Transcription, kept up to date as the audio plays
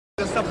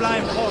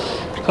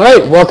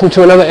Alright, welcome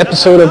to another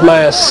episode of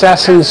my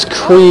Assassin's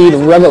Creed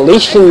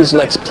Revelations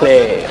Let's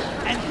Play.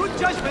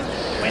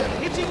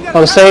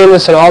 I'm saying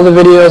this in all the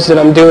videos that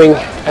I'm doing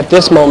at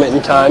this moment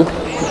in time.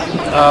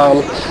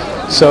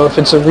 So if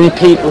it's a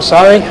repeat, I'm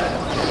sorry.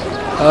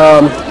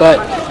 But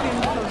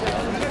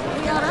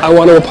I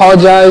want to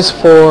apologize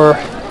for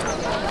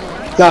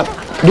not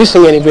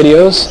producing any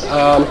videos.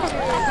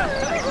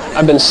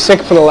 I've been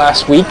sick for the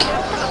last week.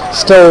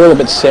 Still a little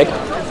bit sick.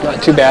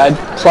 Not too bad.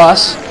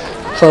 Plus,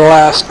 for the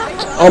last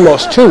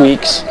almost 2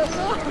 weeks,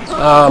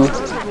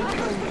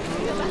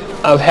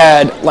 I've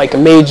had like a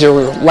major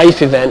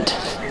life event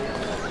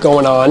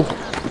going on.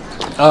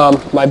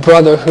 My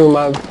brother, whom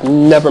I've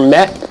never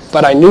met,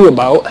 but I knew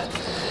about,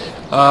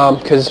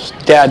 because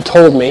Dad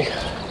told me,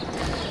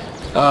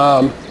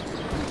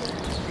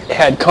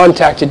 had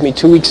contacted me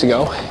 2 weeks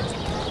ago.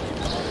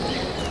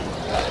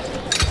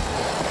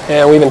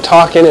 And we've been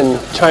talking and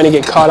trying to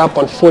get caught up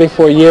on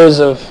 44 years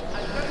of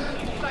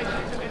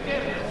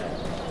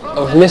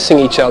missing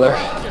each other.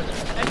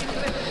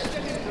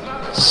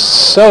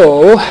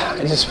 So I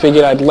just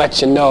figured I'd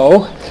let you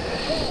know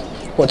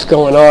what's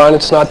going on.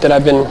 It's not that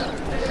I'm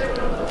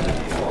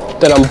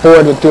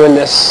bored with doing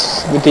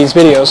this with these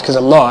videos, because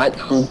I'm not.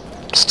 I'm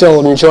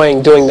still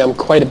enjoying doing them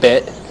quite a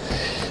bit.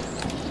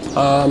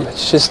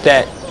 It's just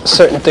that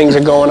certain things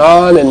are going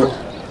on and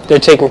they're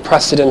taking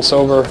precedence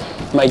over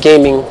my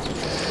gaming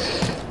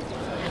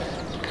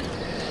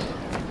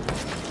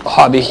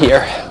hobby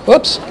here.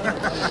 Whoops.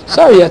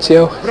 Sorry,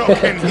 Ezio.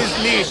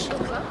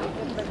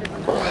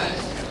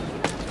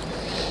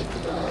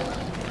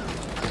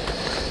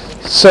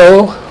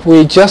 So,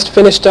 we just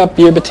finished up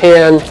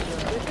Byzantine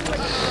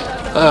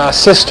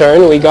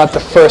Cistern. We got the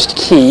first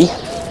key,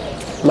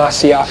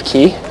 Masyaf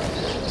key.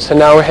 So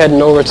now we're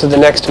heading over to the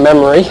next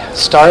memory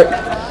start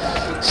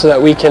so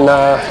that we can...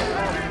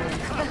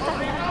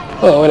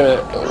 oh, wait a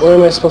minute. What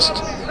am I supposed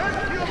to...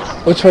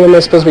 Which one am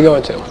I supposed to be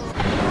going to?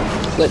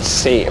 Let's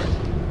see.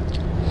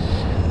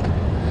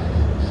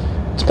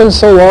 It's been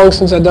so long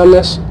since I've done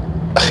this.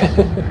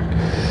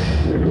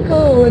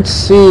 Oh, let's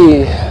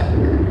see.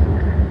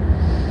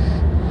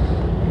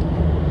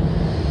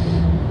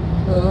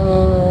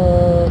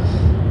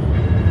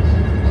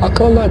 How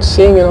come I'm not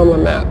seeing it on my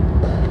map?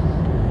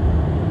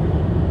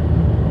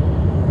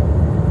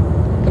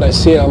 But I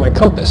see it on my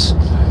compass.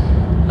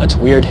 That's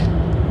weird.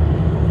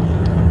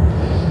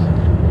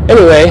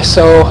 Anyway,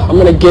 so I'm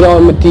going to get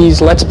on with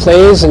these Let's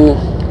Plays and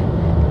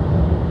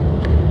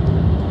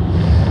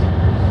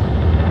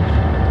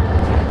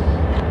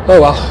oh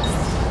well,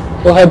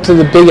 we'll head to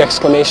the big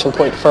exclamation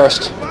point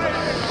first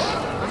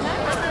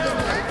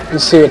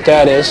and see what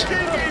that is.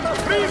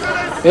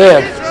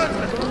 Yeah,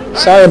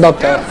 sorry about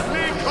the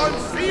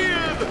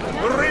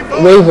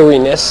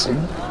waveriness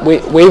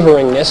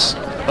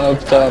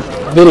of the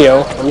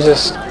video. I'm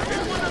just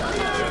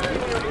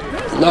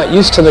not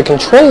used to the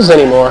controls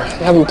anymore.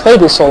 I haven't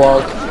played in so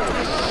long.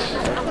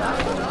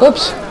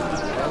 Oops.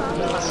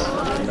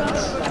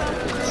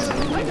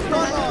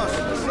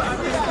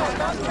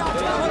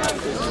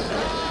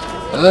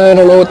 I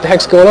don't know what the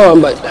heck's going on,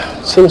 but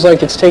it seems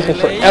like it's taking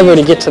forever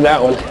to get to that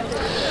one.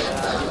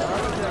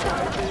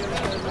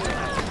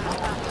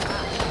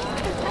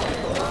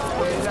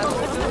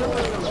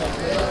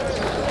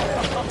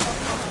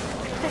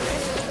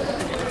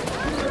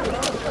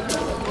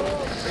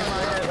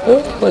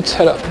 Well, let's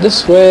head up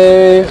this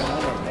way.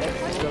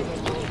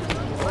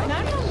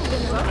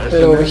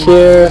 Head over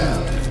here.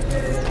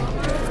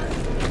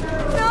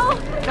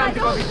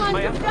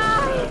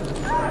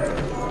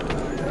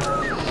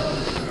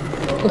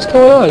 What's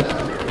going on?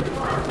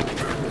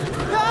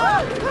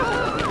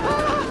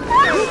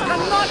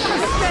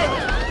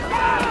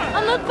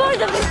 I'm not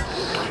part of it.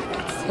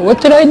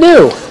 What did I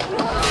do?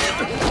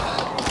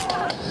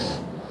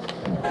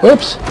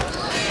 Whoops.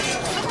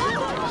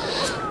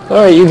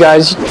 Alright, you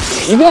guys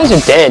are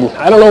dead.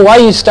 I don't know why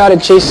you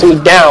started chasing me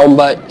down,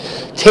 but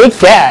take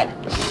that.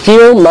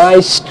 Feel my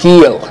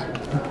steel,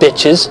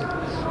 bitches.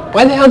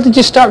 Why the hell did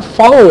you start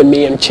following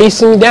me and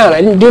chasing me down?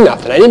 I didn't do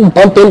nothing. I didn't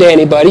bump into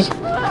anybody.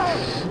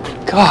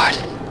 God.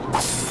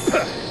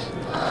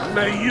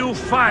 May you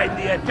find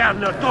the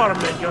eternal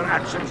torment your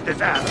actions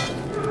deserve.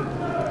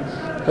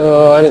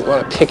 Oh, I didn't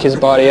want to pick his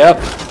body up.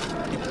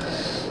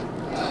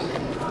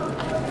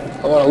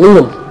 I want to loot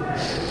him.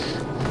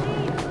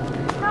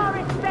 No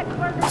respect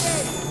for the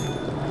dead.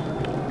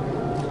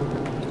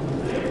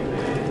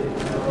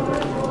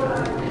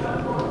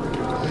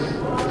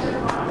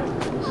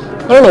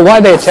 I don't know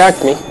why they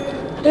attacked me.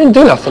 I didn't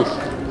do nothing.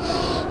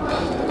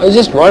 I was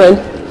just running.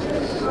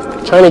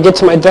 Trying to get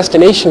to my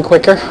destination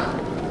quicker.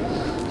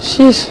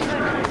 Jeez.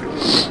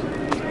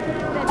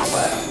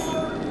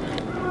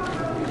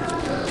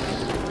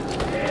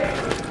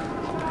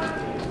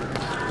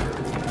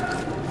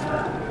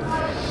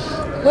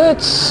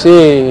 Let's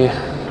see.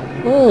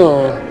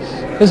 Oh,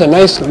 there's a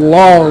nice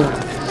long...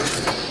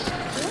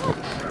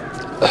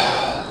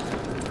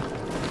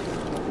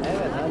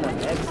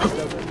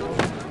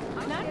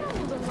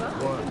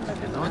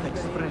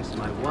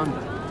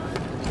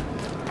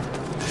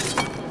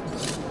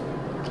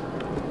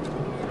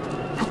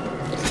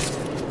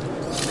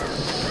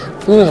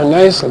 There's a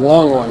nice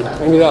long one.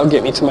 Maybe that'll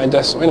get me to my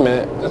destination. Wait a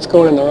minute. That's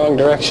going in the wrong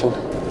direction.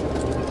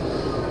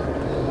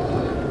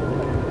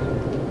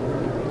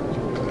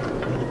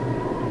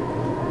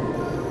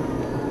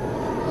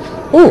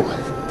 Ooh!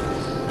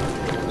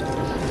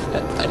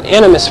 An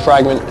animus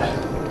fragment.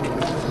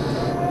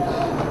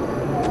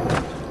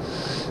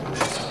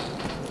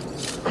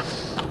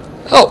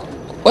 Oh!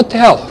 What the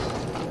hell?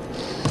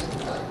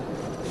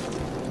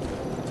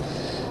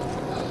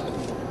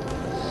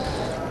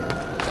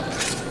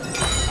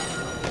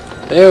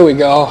 There we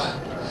go.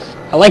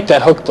 I like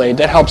that hook blade.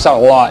 That helps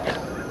out a lot.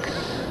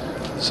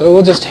 So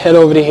we'll just head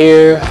over to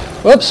here.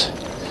 Whoops.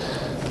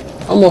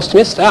 Almost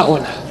missed that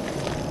one.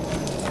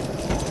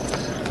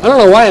 I don't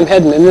know why I'm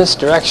heading in this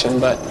direction,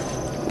 but...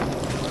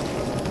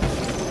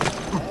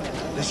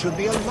 There should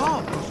be a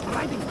law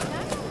providing that.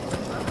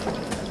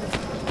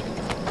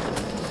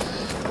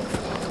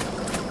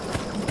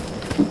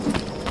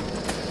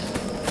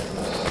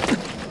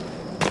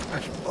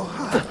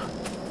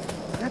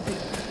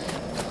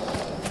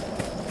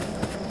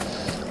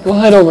 We'll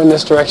head over in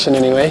this direction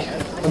anyway.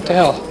 What the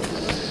hell?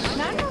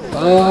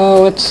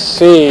 Let's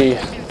see.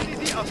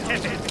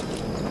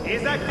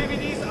 His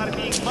activities are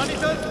being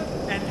monitored,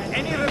 and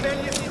any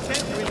rebellious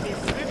intent will be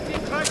swiftly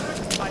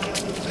crushed by his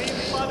supreme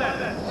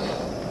father.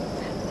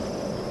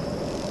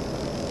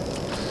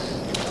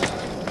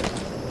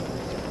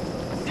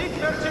 Seek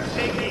merchant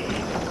taking.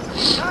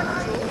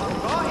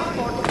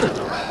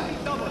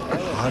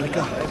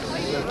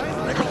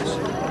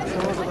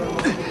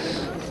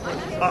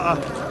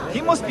 He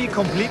must be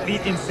completely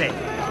insane.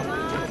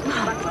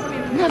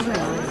 Never.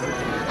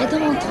 I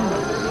don't want to.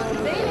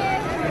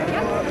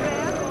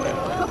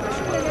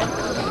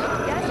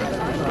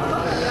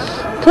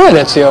 Good,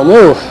 Ezio,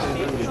 move.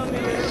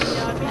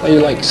 Are you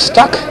like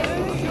stuck?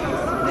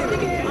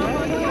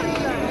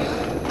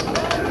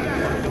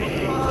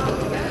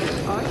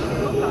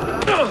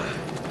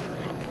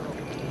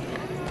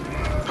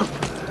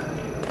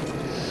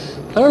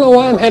 I don't know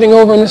why I'm heading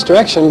over in this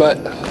direction, but...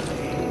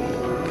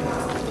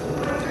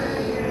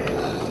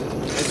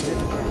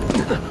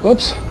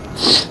 Whoops.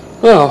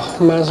 Well,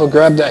 might as well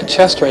grab that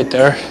chest right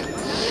there.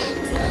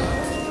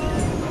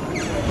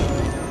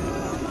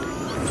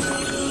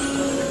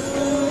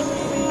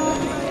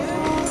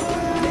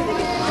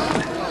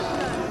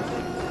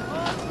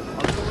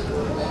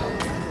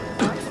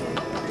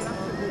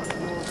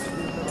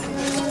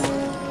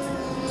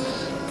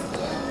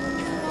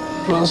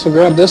 Might as well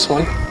grab this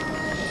one.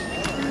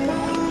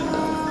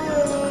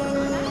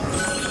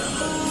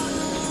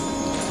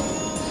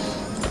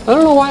 I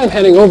don't know why I'm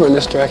heading over in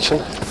this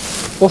direction.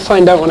 We'll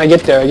find out when I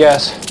get there, I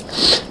guess.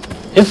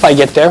 If I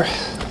get there.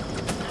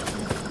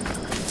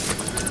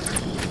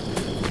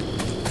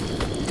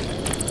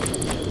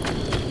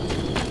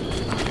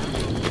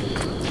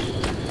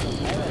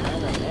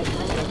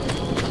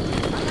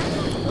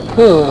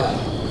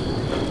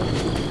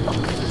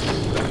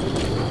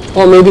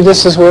 Well, maybe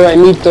this is where I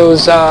meet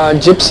those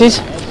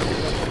gypsies.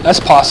 That's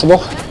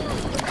possible.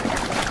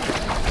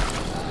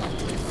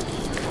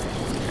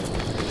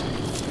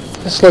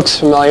 This looks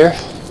familiar.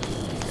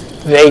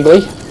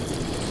 Vaguely.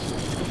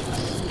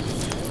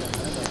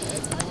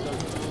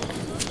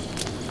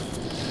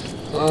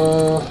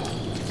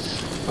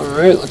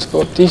 Alright, let's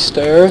go up these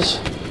stairs.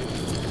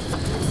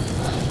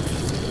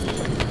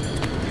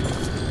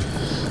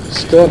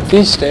 Let's go up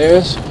these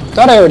stairs.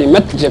 Thought I already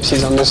met the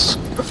gypsies on this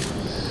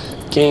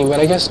game, but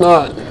I guess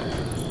not.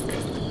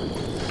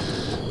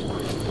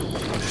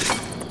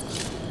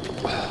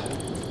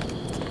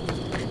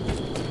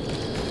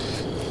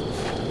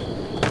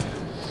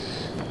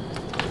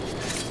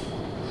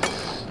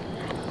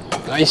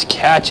 Nice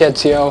catch,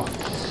 Ezio.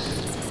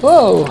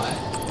 Whoa!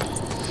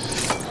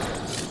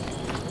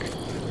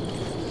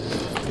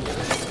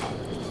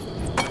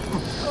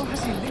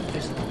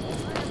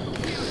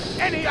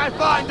 Any I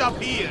find up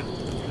here,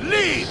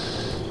 leave!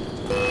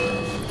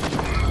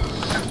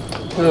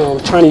 Oh,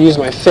 I'm trying to use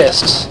my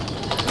fists.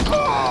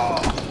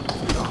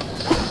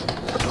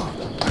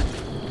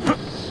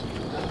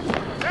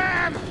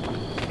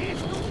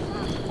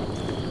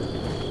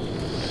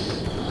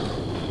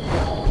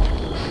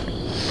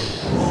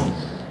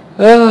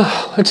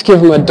 Let's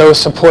give him a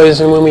dose of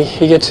poison when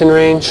he gets in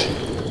range.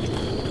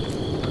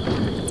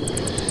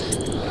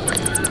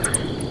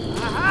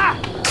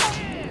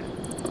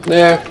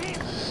 There.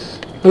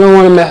 I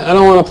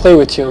don't want to play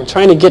with you. I'm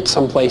trying to get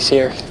someplace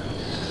here.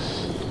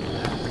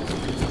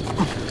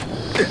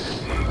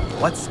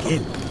 What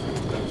skill?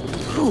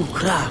 True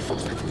craft.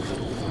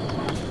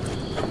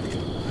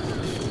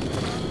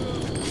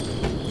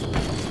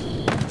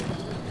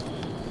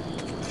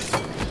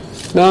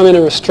 Now I'm in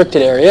a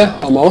restricted area,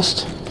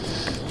 almost.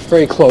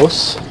 Very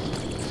close.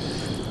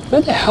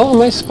 Where the hell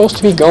am I supposed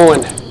to be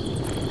going?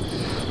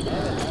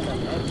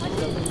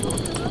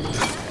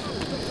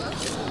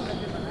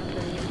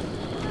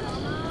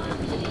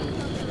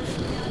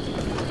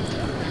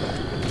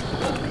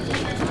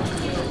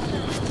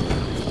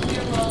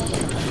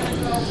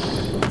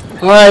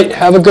 Alright,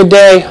 have a good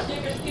day.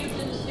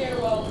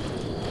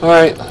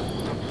 Alright.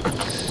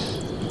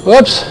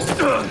 Whoops.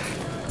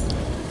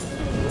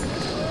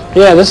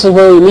 Yeah, this is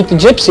where we meet the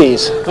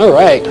Gypsies.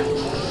 Alright.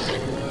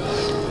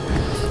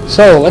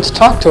 So, let's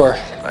talk to her.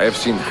 I have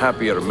seen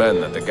happier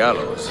men at the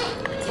gallows.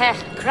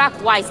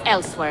 Crap-wise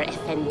elsewhere,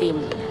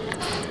 Effendim.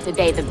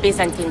 Today the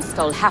Byzantines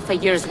stole half a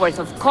year's worth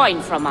of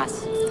coin from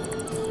us.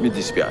 Mi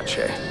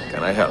dispiace.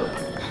 Can I help?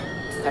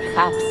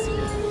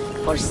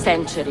 Perhaps. For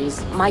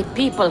centuries, my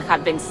people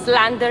have been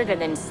slandered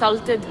and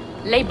insulted,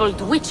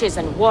 labeled witches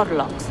and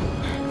warlocks.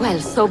 Well,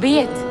 so be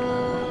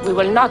it. We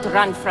will not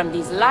run from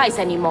these lies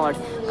anymore,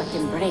 but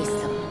embrace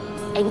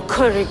them.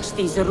 Encourage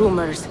these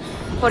rumors,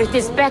 for it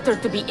is better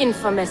to be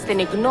infamous than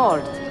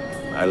ignored.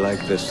 I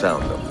like the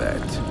sound of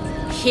that.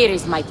 Here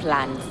is my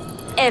plan.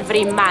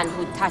 Every man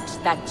who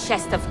touched that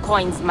chest of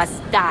coins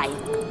must die,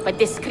 but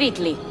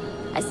discreetly,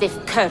 as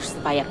if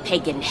cursed by a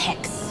pagan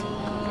hex.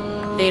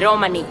 The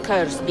Romani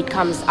curse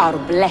becomes our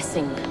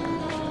blessing.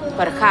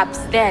 Perhaps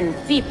then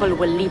people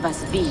will leave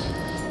us be.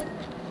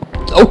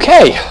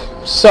 Okay,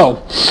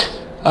 so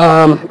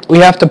we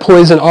have to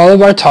poison all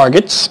of our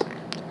targets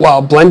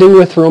while blending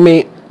with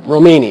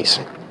Romanies.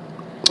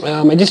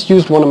 I just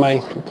used one of my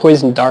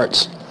poison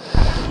darts.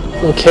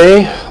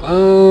 Okay,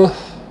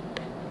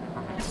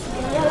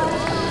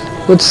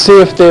 let's see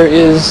if there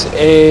is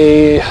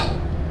a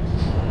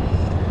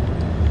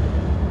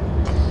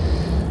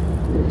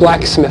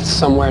blacksmith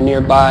somewhere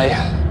nearby.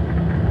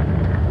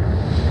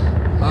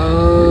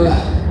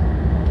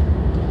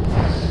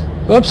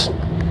 Whoops.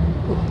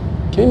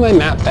 Give me my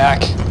map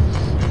back.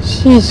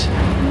 Jeez.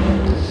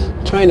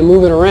 Trying to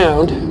move it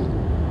around.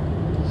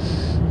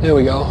 There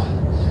we go.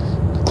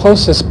 The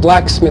closest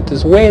blacksmith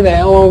is way the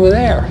hell over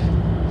there.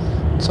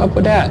 What's up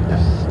with that?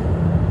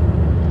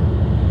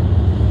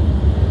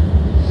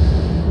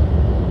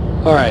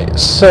 Alright,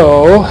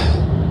 so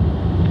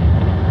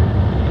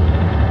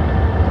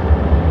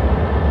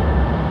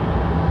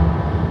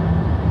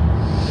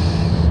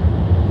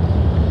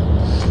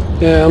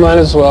yeah, I might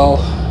as well.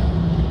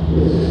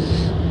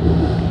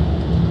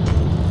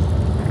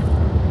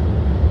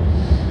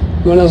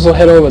 Might as well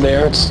head over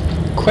there. It's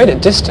quite a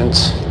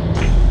distance.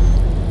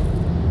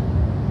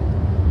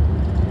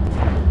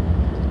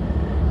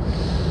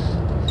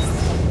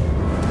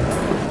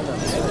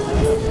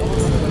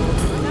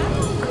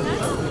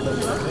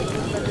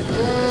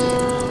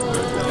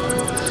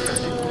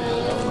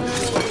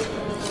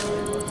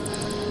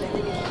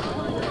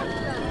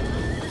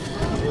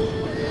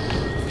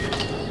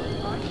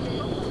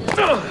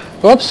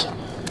 Whoops.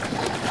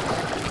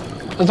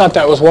 I thought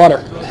that was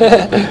water.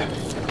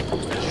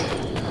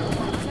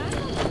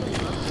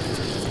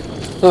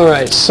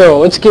 Alright, so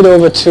let's get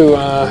over to...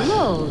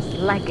 Blows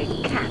like a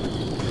cat.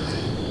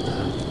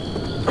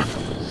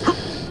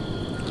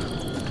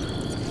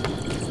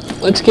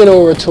 let's get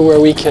over to where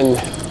we can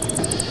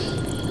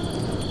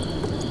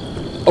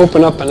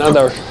open up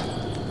another...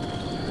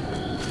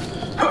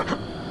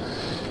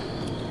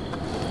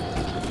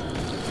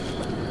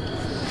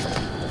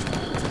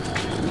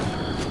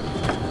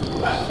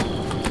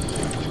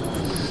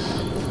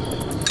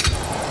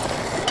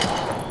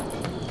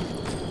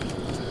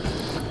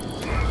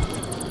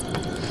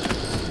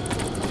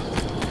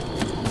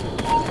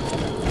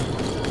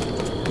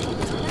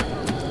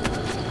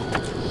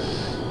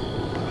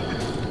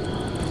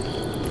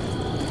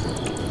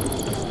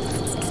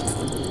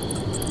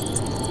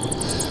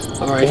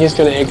 Alright, he's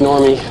going to ignore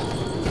me.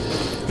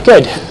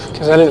 Good,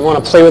 because I didn't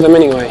want to play with him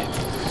anyway.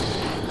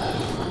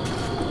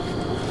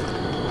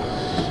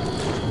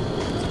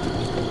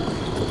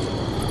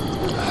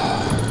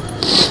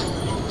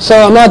 So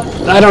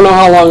I don't know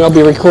how long I'll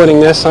be recording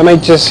this. I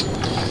might just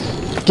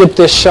get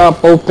this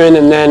shop open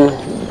and then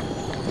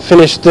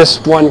finish this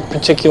one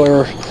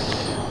particular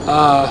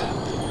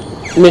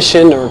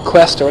mission or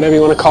quest or whatever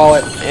you want to call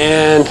it,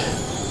 and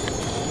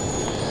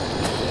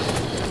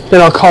then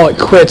I'll call it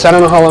quits. I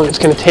don't know how long it's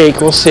going to take.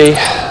 We'll see.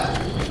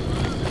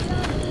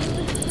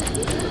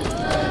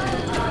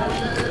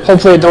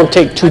 Hopefully it don't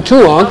take too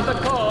long.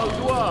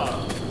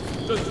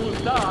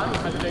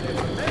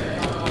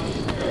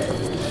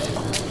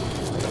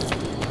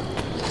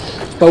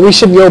 But we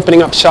should be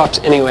opening up shops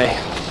anyway.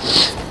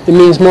 It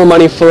means more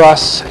money for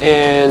us,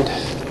 and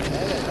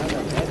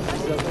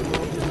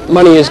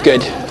money is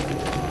good.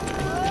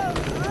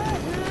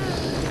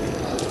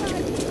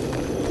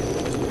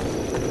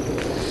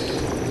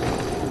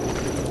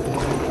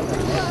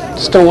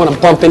 Just don't want to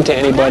bump into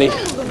anybody.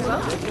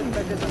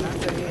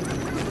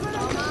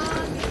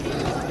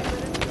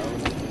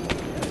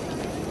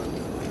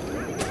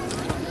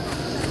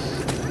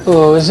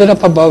 Oh, is it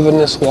up above in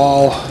this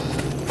wall?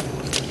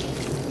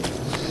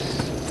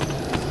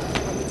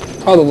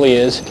 Probably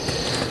is.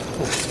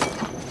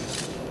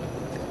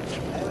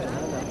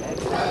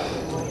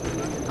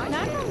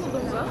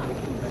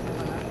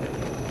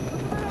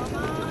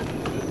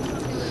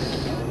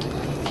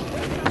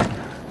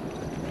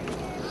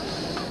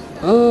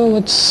 Oh,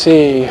 let's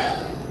see.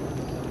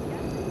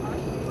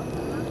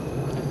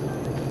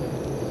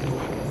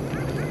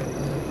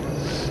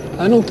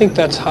 I don't think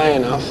that's high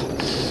enough.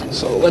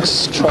 So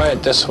let's try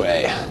it this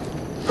way.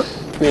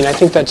 I mean, I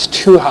think that's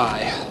too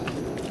high.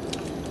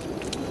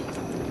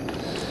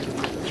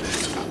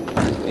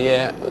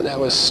 Yeah, that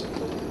was...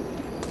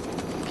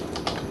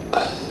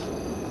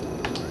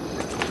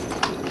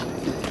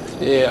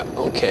 Yeah,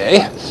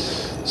 okay.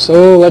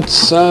 So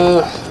let's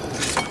try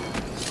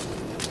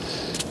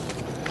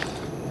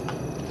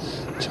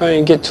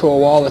and get to a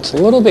wall that's a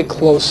little bit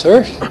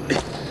closer.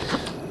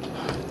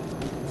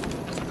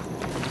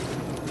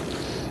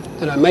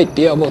 Then I might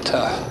be able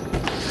to...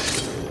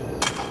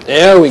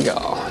 There we go.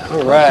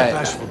 All right.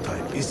 Bashful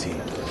type, is he?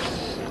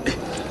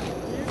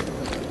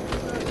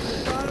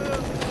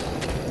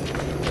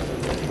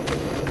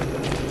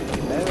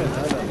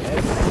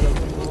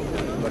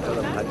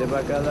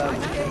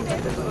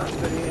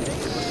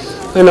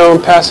 I know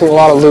I'm passing a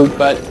lot of loot,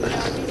 but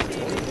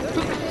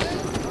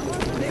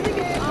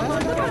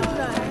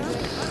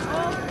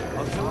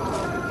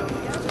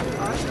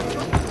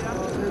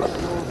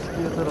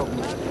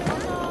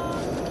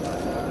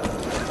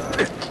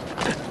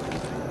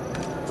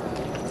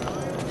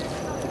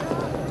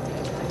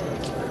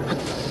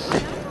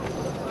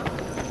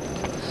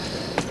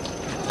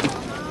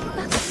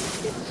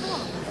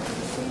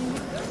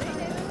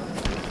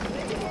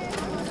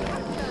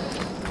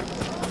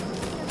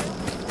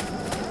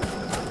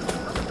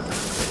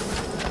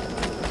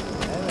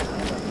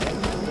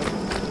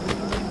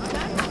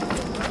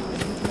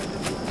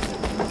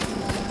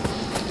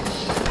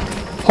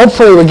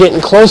hopefully we're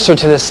getting closer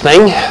to this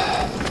thing.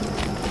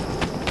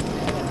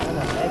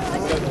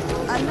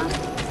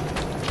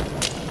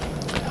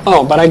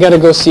 Oh, but I gotta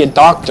go see a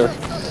doctor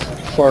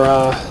for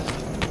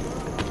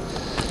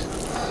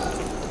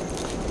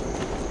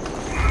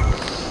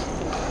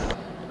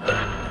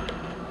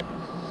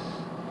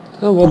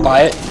oh, we'll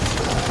buy it.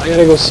 I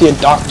gotta go see a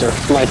doctor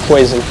for my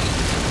poison.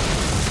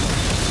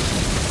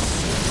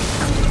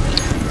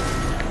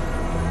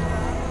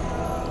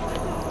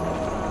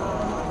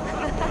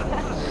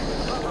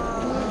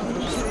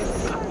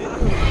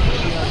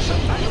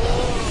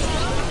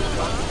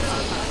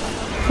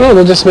 Well,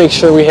 we'll just make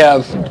sure we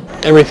have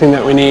everything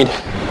that we need.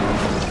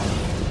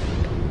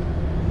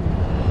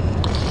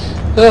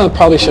 I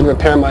probably should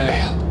repair my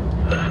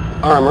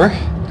armor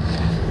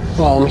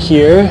while I'm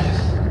here.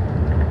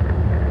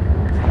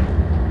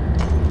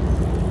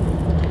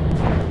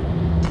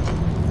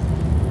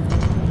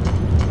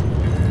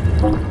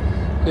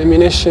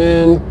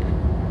 Ammunition,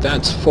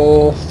 that's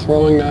full.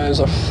 Throwing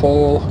knives are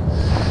full.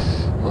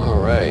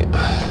 All right.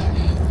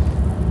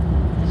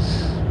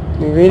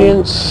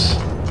 Ingredients.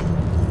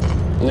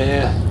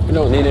 Nah, we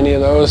don't need any of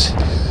those.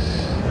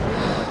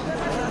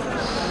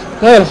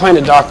 I gotta find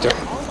a doctor.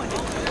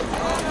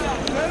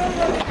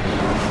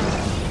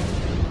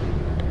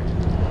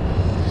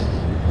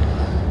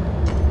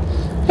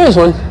 There's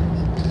one.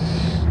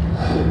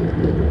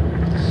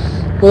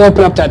 We'll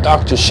open up that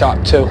doctor's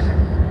shop too.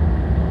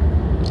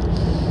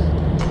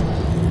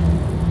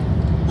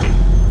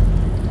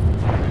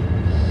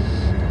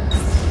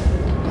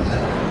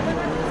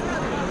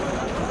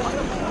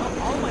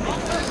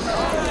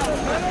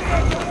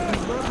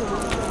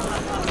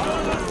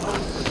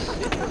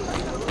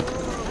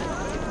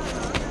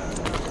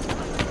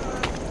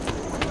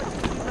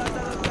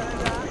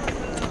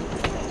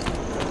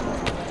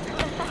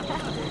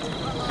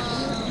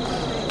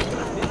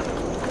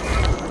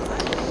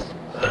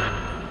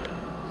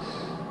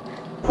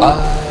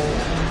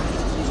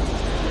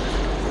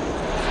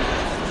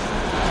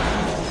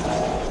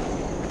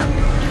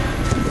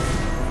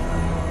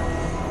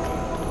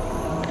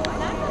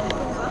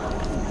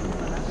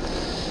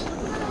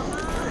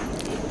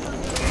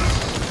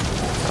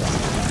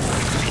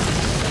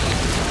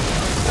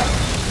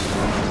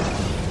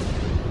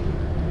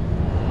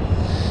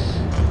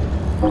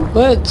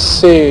 Let's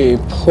see,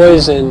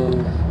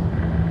 poison.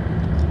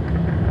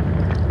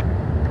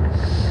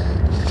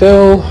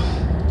 Fill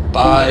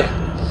by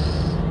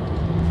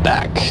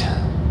back.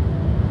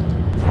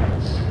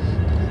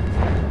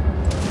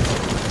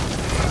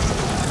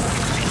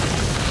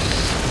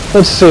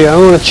 Let's see, I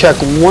want to check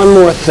one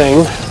more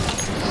thing.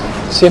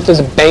 See if there's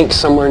a bank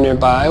somewhere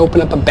nearby.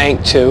 Open up a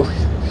bank too.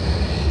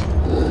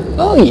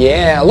 Oh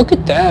yeah, look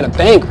at that, a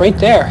bank right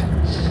there.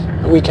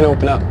 We can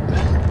open up.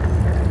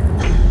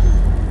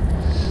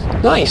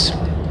 Nice.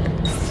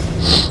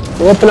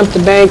 We'll open up the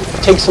bank,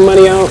 take some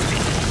money out,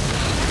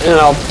 and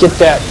I'll get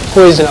that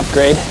poison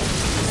upgrade.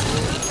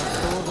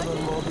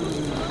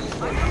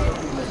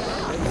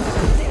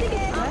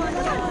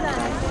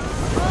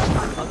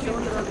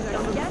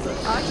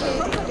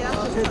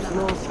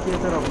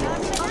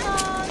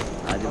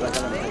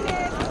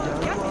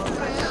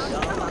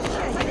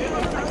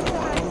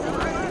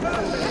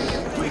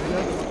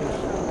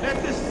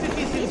 Let the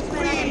citizens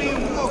freely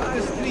walk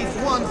the streets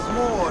once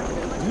more,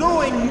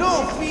 knowing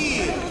no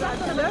fear.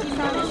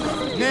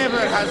 Never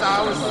has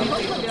our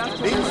city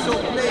been so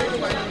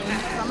plagued by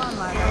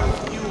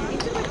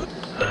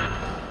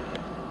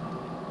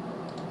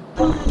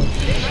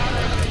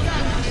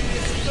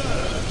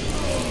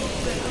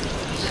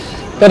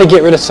Better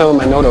get rid of some of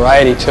my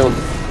notoriety too.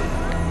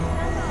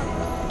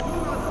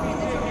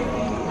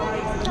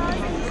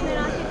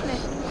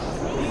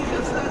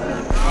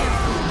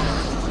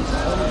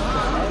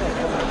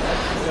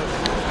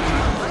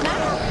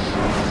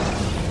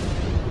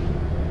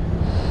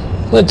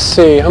 Let's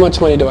see, how much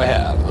money do I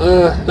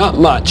have? Not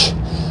much.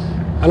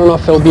 I don't know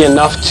if it'll be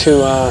enough to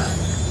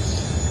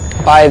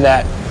buy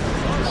that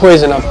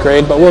poison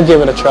upgrade, but we'll give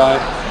it a try.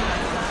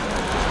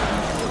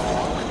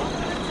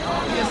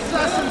 The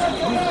assassins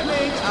who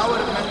plagued our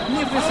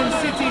magnificent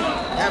city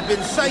have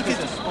been sighted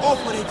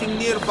operating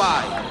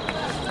nearby.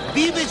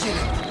 Be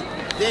vigilant.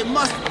 They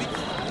must be...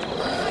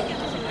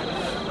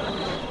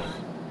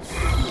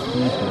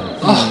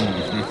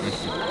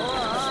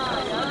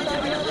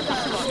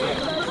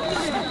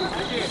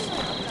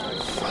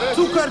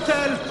 To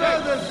curtail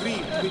further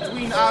grief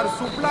between our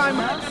sublime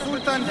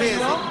Sultan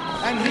Beyazid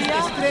and his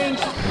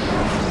estranged...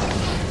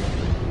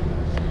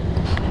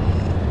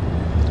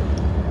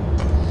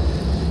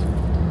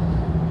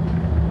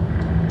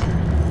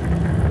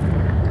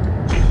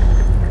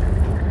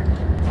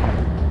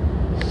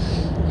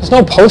 There's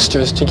no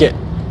posters to get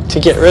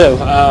rid of.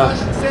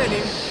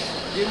 Selim,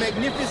 the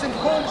magnificent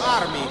home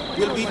army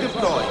will be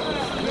deployed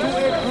to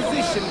a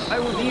position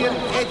near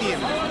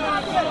Edirne.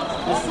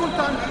 The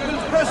Sultan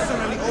will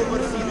personally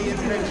oversee the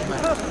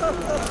entrenchment.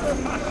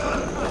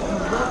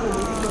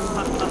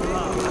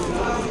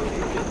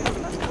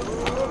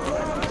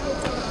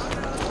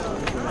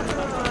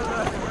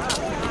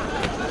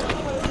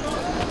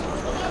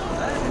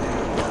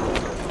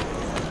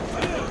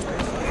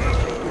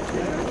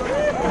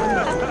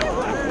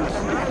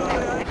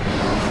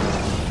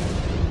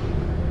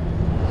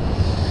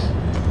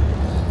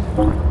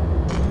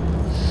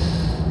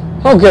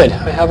 Oh good,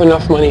 I have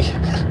enough money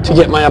to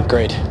get my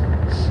upgrade.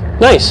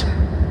 Nice.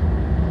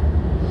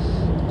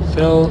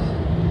 Fill,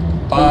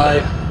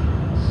 buy,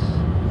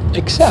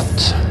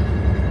 accept.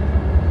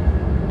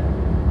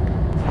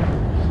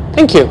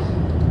 Thank you.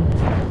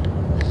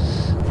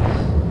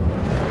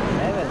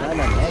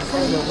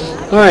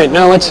 Alright,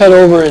 now let's head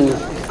over and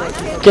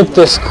get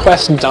this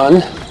quest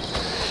done.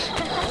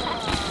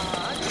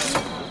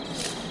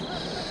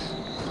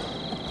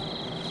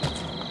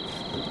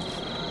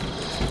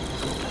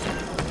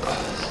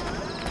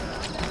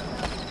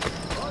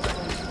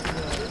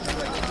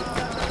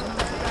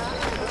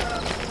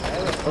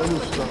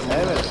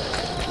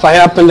 If I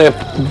happen to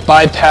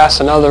bypass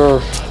another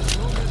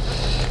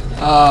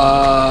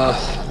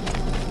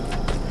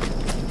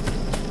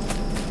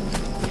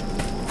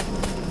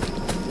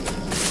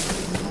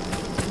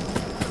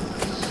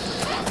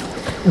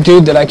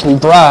dude that I can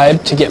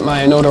bribe to get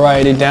my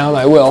notoriety down,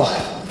 I will.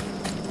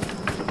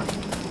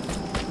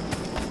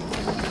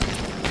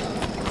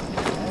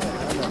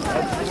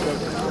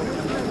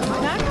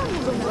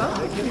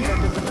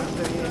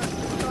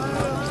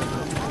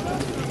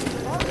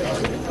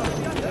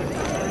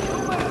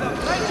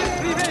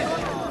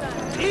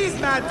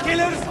 These mad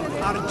killers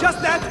are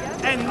just that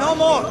and no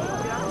more.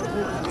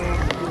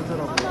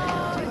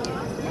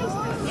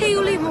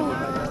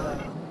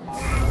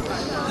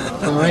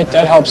 Alright,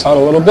 that helps out a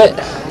little bit.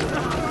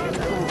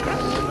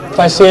 If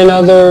I see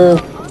another,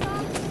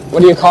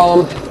 what do you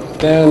call them,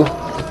 then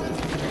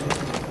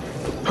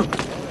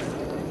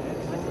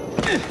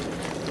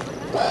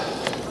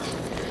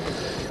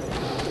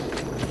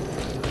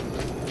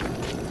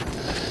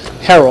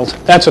Herald,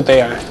 that's what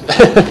they are.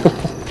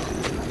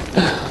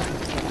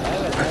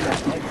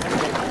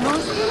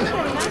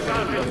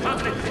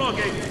 Public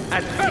flogging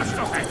at first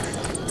offense.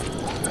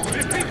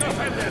 Repeat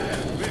offender.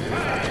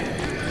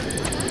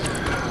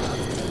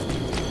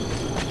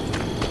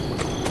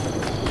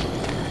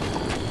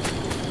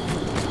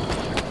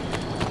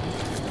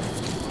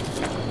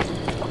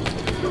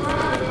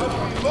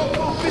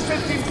 Local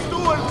Byzantine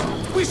steward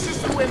wishes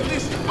to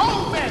enlist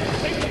all men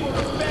capable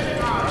of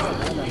bearing arms.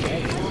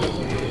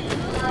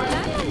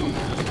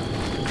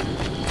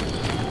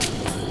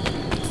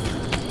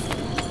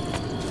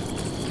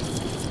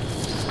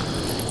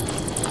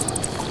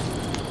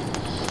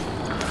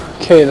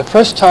 Okay, the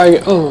first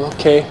target, oh,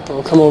 okay,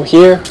 we'll come over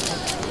here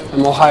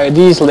and we'll hire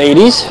these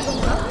ladies.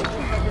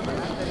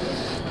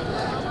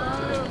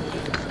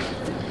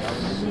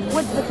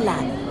 What's the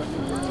plan?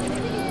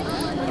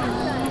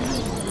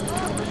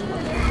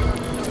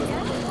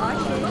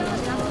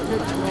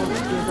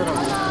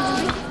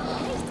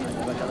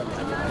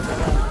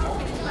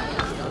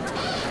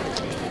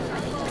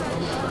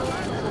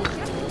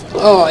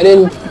 Oh, I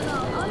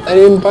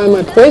didn't buy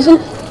my poison?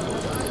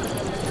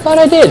 Thought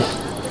I did.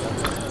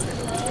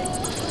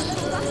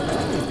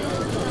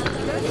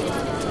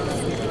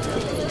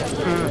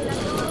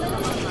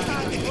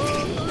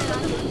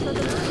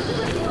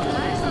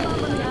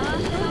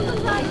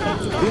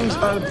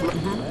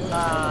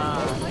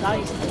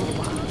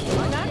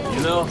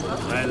 You know,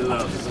 I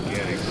love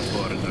scaring the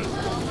foreigners.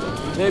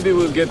 Maybe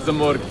we'll get some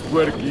more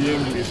quirky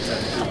English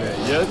today,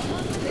 yes?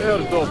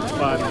 They're so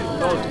funny,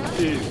 so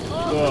cheap.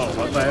 So,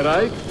 was I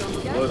right?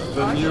 Was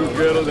the new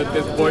girl that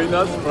is joining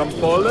us from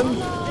Poland?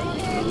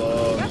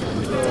 Long,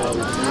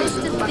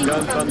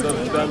 can't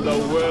understand a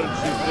word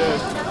she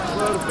says.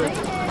 Perfect.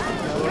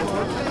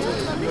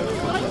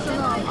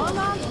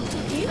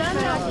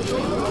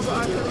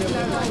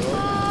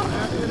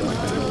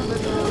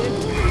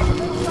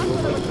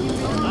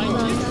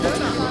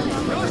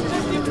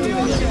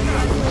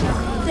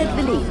 Set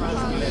the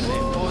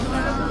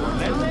lead.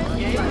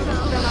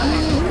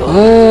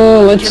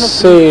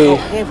 see. How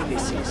heavy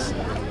this is.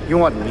 You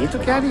want me to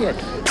carry it?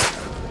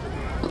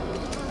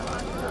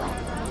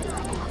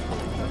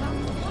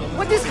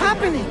 What is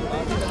happening?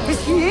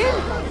 Is he in?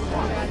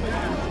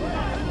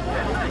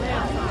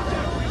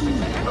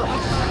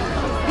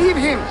 Leave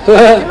him. He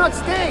cannot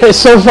stay. It's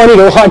so funny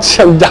to watch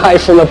him die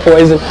from the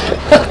poison.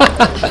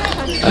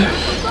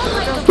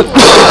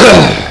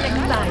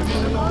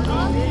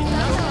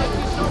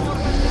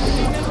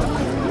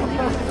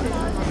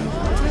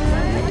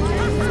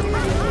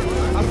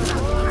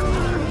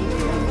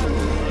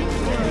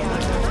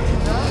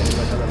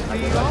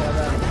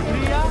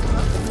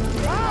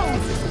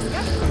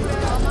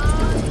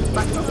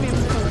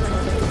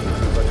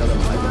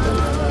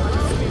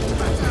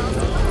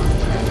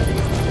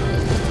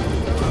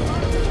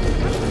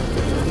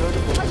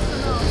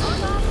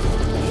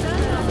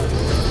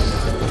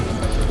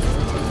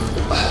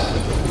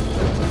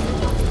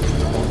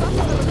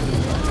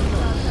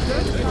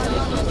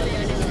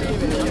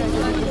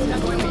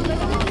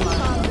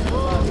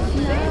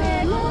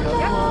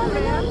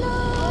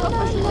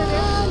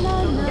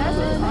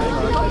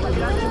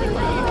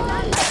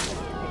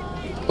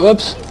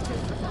 Whoops.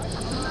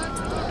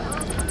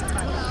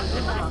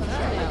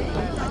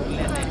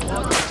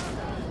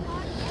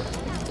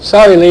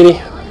 Sorry,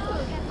 lady.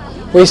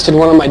 Wasted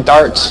one of my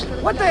darts.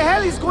 What the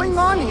hell is going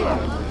on here?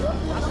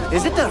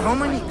 Is it the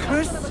Romani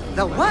curse?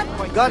 The what?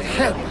 God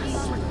help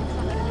us.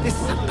 This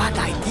is a bad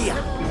idea.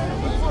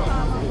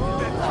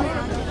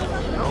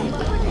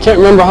 Can't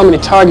remember how many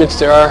targets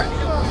there are.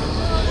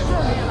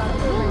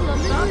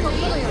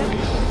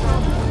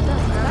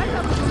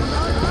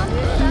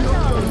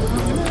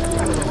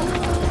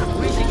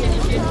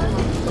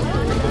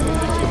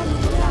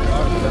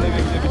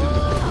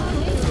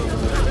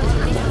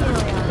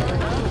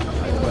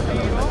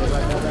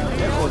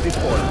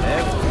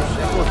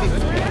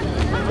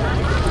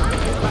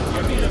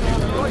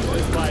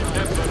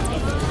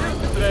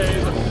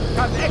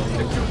 Have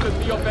executed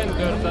the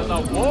offenders as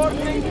a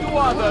warning to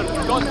others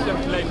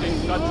contemplating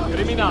such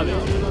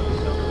criminality.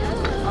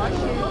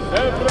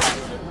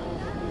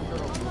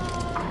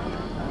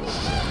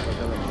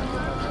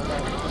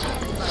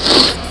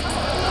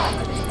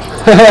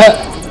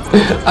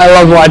 I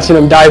love watching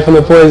him die from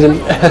the poison.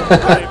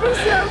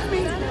 Help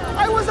me!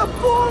 I was a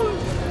fool!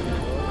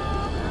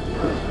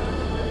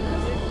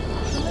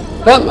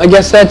 Well, I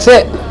guess that's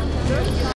it.